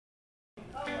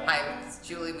It's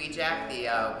Julie Wejack, the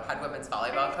head women's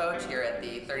volleyball coach here at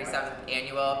the 37th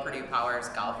annual Purdue Powers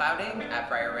golf outing at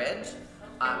Briar Ridge.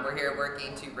 We're here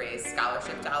working to raise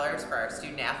scholarship dollars for our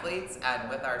student athletes, and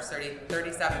with our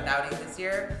 37th outing this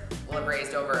year, we'll have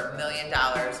raised over $1 million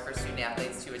for student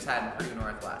athletes to attend Purdue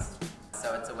Northwest.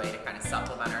 So it's a way to kind of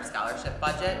supplement our scholarship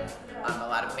budget. A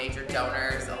lot of major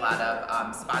donors, a lot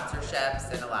of sponsorships,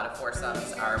 and a lot of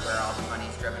foursomes are where all the money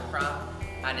is driven from.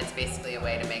 And it's basically a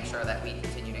way to make sure that we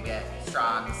continue to get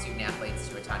strong student athletes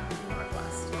to attend Purdue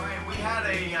Northwest. All right, we had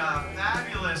a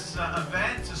fabulous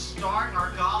event to start our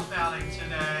golf outing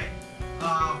today.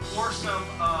 Foursome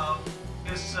of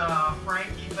Miss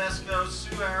Frankie Fesco,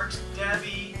 Sue Eriks,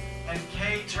 Debbie, and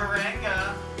Kay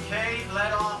Tarenga. Kay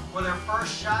led off with her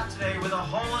first shot today with a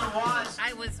hole-in-one.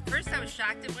 I was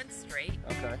shocked it went straight.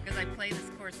 Okay. Because I play this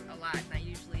course a lot, and I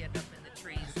usually end up in the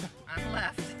trees on the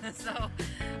left.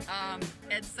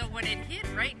 So when it hit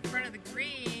right in front of the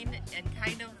green and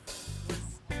kind of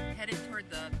was headed toward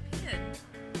the pin,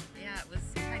 yeah, it was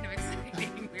kind of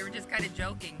exciting. We were just kind of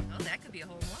joking, oh, that could be a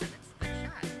hole-in-one.